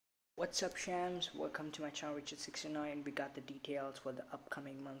What's up, shams? Welcome to my channel, Richard69. We got the details for the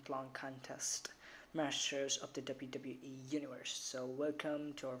upcoming month-long contest, Masters of the WWE Universe. So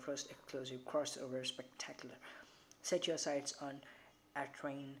welcome to our first exclusive crossover spectacular. Set your sights on a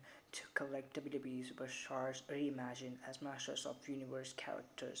train to collect WWE superstars reimagined as Masters of Universe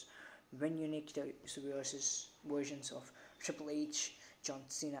characters. Win unique versions of Triple H, John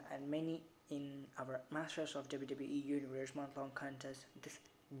Cena, and many in our Masters of WWE Universe month-long contest this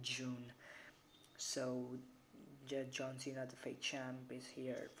June. So John Cena, the fake champ, is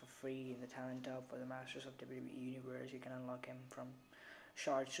here for free in the talent hub for the Masters of WWE Universe. You can unlock him from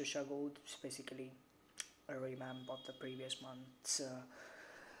shards to gold. It's basically a revamp of the previous month's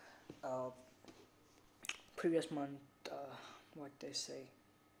what they say,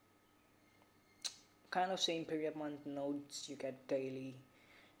 kind of same previous month notes. You get daily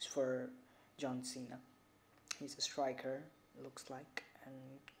for John Cena. He's a striker, looks like, and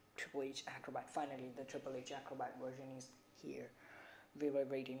Triple H Acrobat. Finally, the Triple H Acrobat version is here. We were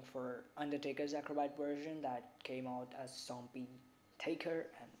waiting for Undertaker's Acrobat version that came out as Zombie Taker,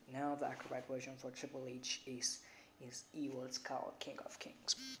 and now the Acrobat version for Triple H is Evil Skull, King of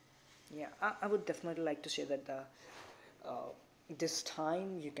Kings. Yeah, I would definitely like to say that the this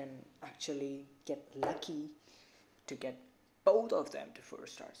time you can actually get lucky to get both of them to 4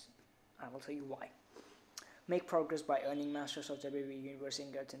 stars. I will tell you why. Make progress by earning Masters of WWE Universe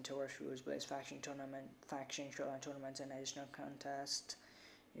ingots and tour shoes, Blaze faction tournaments, and additional contests.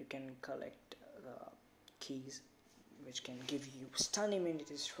 You can collect the keys, which can give you stun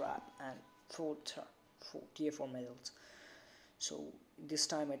immunity strap and 4 tier 4 medals. So this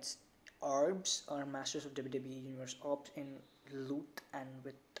time it's orbs or Masters of WWE Universe orbs in loot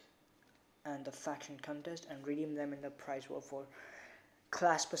and the faction contest, and redeem them in the prize war for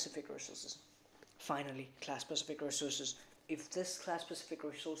class specific resources. Finally, class specific resources. If this class specific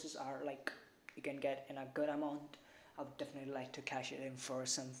resources are like you can get in a good amount, I would definitely like to cash it in for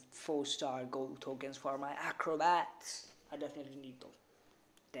some 4-star gold tokens for my acrobats. I definitely need those.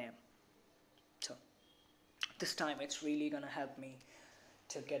 Damn. So this time it's really gonna help me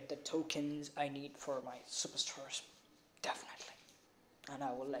to get the tokens I need for my superstars. Definitely. And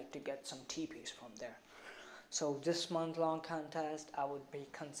I would like to get some TPs from there. So this month-long contest, I would be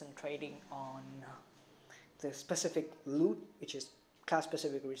concentrating on the specific loot, which is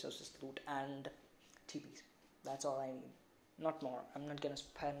class-specific resources loot and TPs. That's all I need, not more. I'm not gonna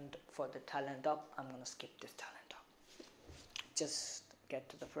spend for the talent up. I'm gonna skip this talent up. Just get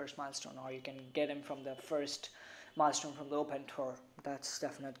to the first milestone, or you can get him from the first milestone from the open tour. That's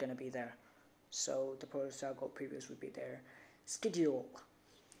definitely gonna be there. So the Pro-Star Gold previews would be there. Schedule.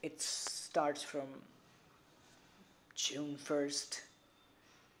 It starts from June 1st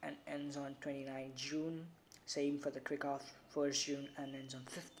and ends on 29 June. Same for the kickoff, 1st June and ends on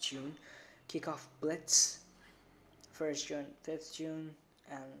 5th June. Kickoff Blitz, 1st June, 5th June,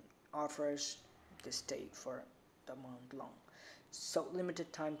 and offers this date for the month long. So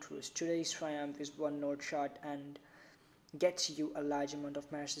limited time tours. Today's triumph is 1 node shot and gets you a large amount of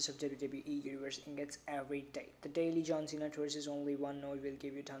Masters of WWE Universe ingots every day. The daily John Cena tours is only 1 node, will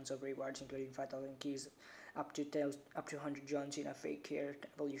give you tons of rewards, including 5,000 keys, up to 100 John Cena fake hair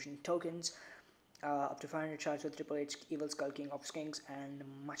evolution tokens, up to 500 shards with Triple H Evil Skull King of Kings, and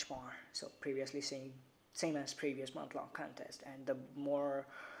much more. So previously same as previous month-long contest. And the more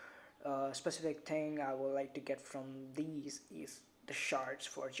specific thing I would like to get from these is the shards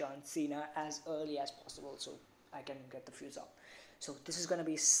for John Cena as early as possible, so I can get the fuse up. So this is gonna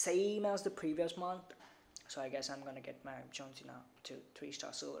be same as the previous month. So I guess I'm gonna get my John Cena to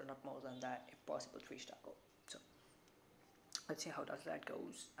 3-star silver, not more than that, if possible 3-star gold. So let's see how does that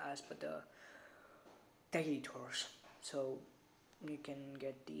goes as per the daily tours. So you can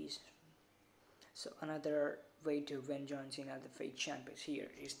get these. So another way to win John Cena the fake champ is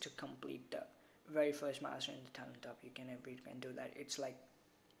here is to complete the very first master in the talent hub. You can do that. It's like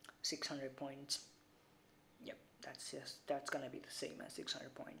 600 points. Yep, that's gonna be the same as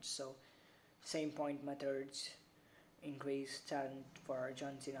 600 points. So same point methods. Increase talent for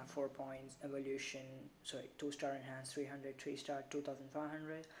John Cena 4 points, evolution, sorry, 2-star enhanced 300, 3-star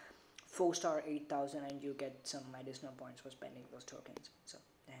 2,500, 4-star 8,000, and you get some additional points for spending those tokens. So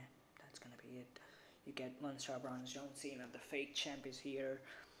yeah, that's gonna be it. You get 1-star bronze John Cena, the fake champ is here,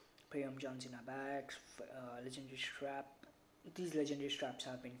 premium John Cena bags, legendary strap. These legendary straps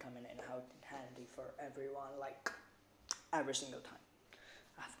have been coming in out in handy for everyone, like every single time.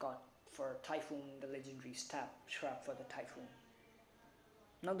 I've got for Typhoon the legendary strap for the Typhoon.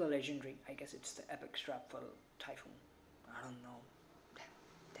 Not the legendary, I guess it's the epic strap for Typhoon. I don't know.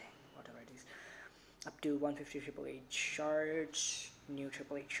 Dang, whatever it is. Up to 150 Triple H shards, new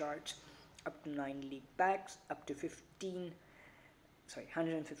Triple H shards, up to 9 league packs, up to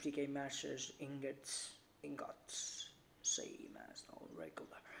 150k Masters ingots, same as all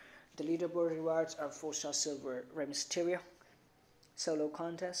regular. The leaderboard rewards are 4-star silver Rey Mysterio, solo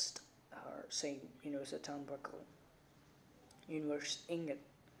contest, same Universal Turnbuckle, Universe ingot,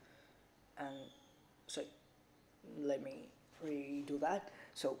 and so let me redo that.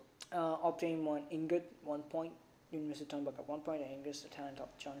 So obtain 1 ingot, 1 point, Universal Turnbuckle 1 point, and increase the talent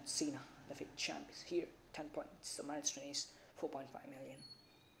of John Cena, the fake champ, is here, 10 points. The milestone is 4.5 million.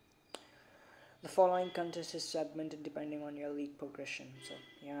 The following contest is segmented depending on your league progression. So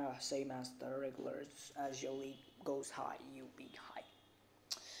yeah, same as the regulars. As your league goes high, you be high.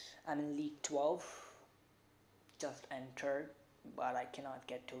 I'm in League 12, just entered, but I cannot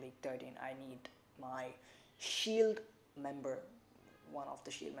get to League 13. I need my Shield member, one of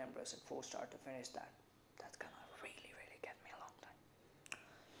the Shield members at 4-star to finish that. That's gonna really get me a long time.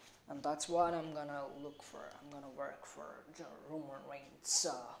 And that's what I'm gonna look for. I'm gonna work for the Roman Reigns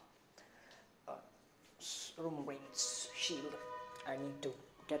Shield. I need to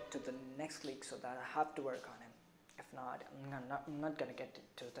get to the next league so that I have to work on him. If not, I'm not gonna get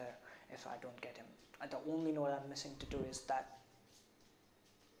to there if I don't get him. The only note I'm missing to do is that.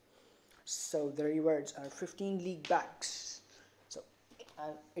 So the rewards are 15 league backs. So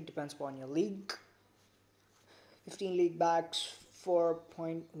it depends upon your league. 15 league backs,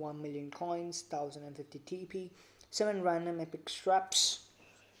 4.1 million coins, 1050 TP, 7 random epic straps.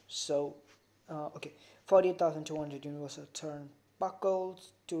 So okay, 48,200 universal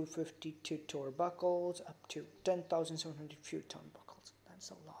turnbuckles, 252 tour buckles, up to 10,700 few turnbuckles.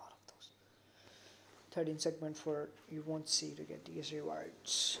 That's a lot of those. 13 segment for you won't see to get these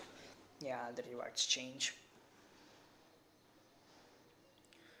rewards. Yeah, the rewards change.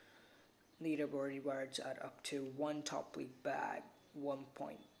 Leaderboard rewards are up to 1 top league bag,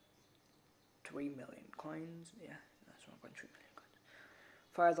 1.3 million coins. Yeah, that's 1.3 million coins.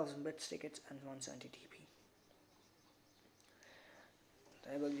 5,000 Blitz tickets and 170 TP.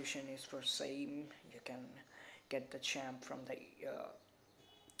 The evolution is for same. You can get the champ from the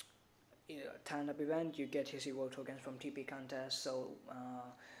stand-up event. You get his evo tokens from TP contest. So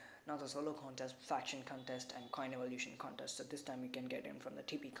not a solo contest, faction contest, and coin evolution contest. So this time you can get him from the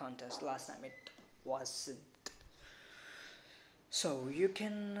TP contest. Last time it wasn't. So you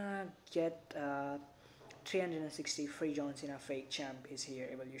can get 360 free John Cena fake champ is here,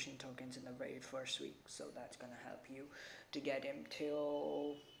 evolution tokens in the very first week. So that's gonna help you to get him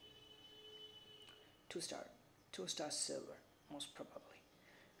till 2-star silver, most probably,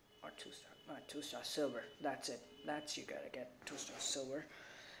 or 2-star silver. That's it. That's you gotta get 2-star silver.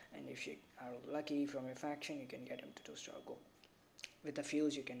 And if you are lucky from your faction, you can get him to 2-star gold. With the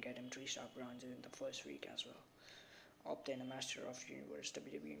fuse, you can get him 3-star bronze in the first week as well. Obtain a Master of Universe,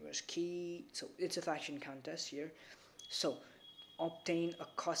 WWE Universe key. So it's a faction contest here. So obtain a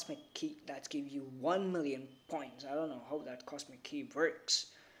cosmic key that gives you 1 million points. I don't know how that cosmic key works.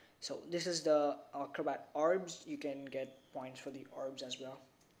 So this is the acrobat orbs. You can get points for the orbs as well.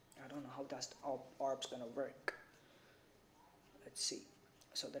 I don't know how that's orbs gonna work. Let's see.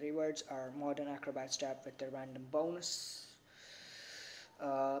 So the rewards are modern acrobat strap with the random bonus,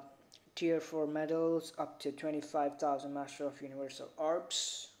 tier 4 medals up to 25,000 Master of Universal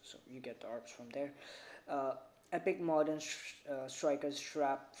orbs, so you get the orbs from there, epic modern striker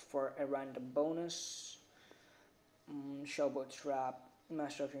strap for a random bonus, showboat strap,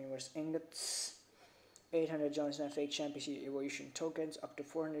 Master of Universe ingots, 800 John Cena fake championship evolution tokens, up to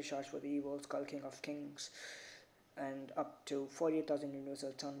 400 shards for the evil Skull King of Kings, and up to 48,000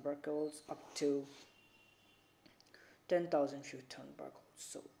 universal turnbuckles, up to 10,000 few turnbuckles.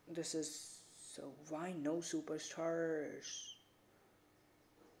 So this is, so why no superstars?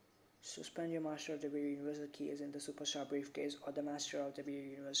 Suspend your Master of the Universal key is in the superstar briefcase or the Master of the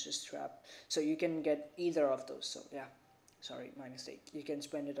Universal strap. So you can get either of those. So yeah, sorry, my mistake. You can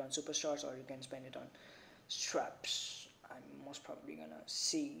spend it on superstars or you can spend it on straps. I'm most probably gonna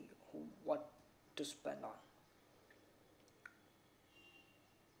see what to spend on.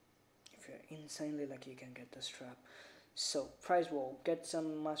 If you're insanely lucky, you can get the strap. So prize wall, get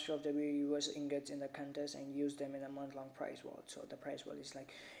some Master of the Universe ingots in the contest and use them in a month-long prize wall. So the prize wall is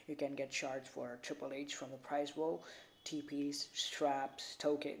like you can get shards for Triple H from the prize wall, TPs, straps,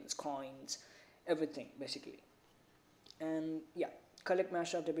 tokens, coins, everything basically. And yeah, collect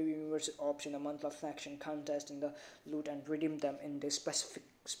Master of the Universe orbs in a month-long faction contest in the loot and redeem them in this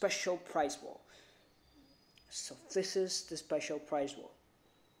special prize wall. So this is the special prize wall.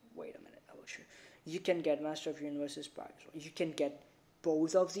 Wait a minute, I will show you. You can get Master of Universe's prize. You can get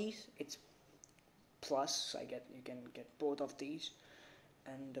both of these. It's plus. You can get both of these.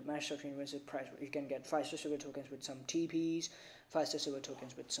 And the Master of Universe prize, you can get 5-star silver tokens with some TPs, 5-star silver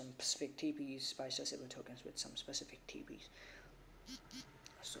tokens with some specific TPs, 5-star silver tokens with some specific TPs.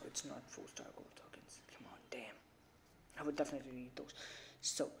 So it's not 4-star gold tokens. Come on, damn. I would definitely need those.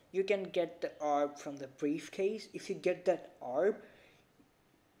 So you can get the orb from the briefcase. If you get that orb,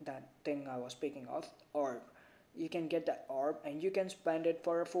 that thing I was speaking of, orb, you can get that orb and you can spend it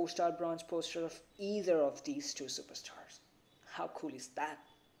for a 4-star bronze poster of either of these two superstars. How cool is that?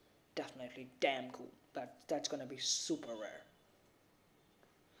 Definitely damn cool. That's gonna be super rare.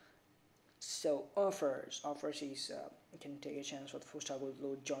 So offers is you can take a chance for the 4-star gold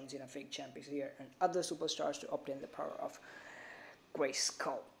load, John Cena fake champions here, and other superstars to obtain the power of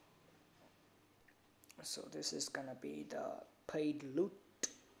Grayskull. So this is gonna be the paid loot.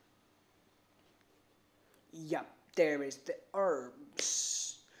 Yeah, there is the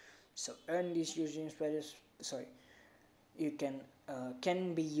herbs. So earn these using specials. Sorry, you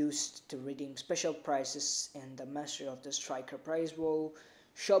can be used to redeem special prizes in the Mastery of the Striker prize wall,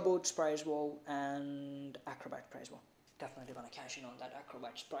 Showboat's prize wall, and Acrobat prize wall. Definitely wanna cash in on that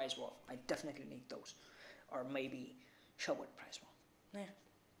Acrobat's prize wall. I definitely need those, or maybe Showboat prize wall. Yeah,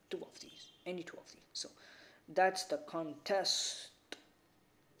 two of these, any two of these. So that's the contest.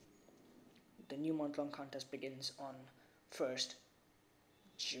 The new month-long contest begins on 1st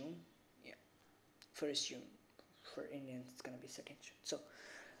June. Yeah, 1st June. For Indians, it's gonna be 2nd June. So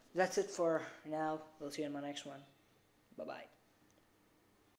that's it for now. We'll see you in my next one. Bye bye.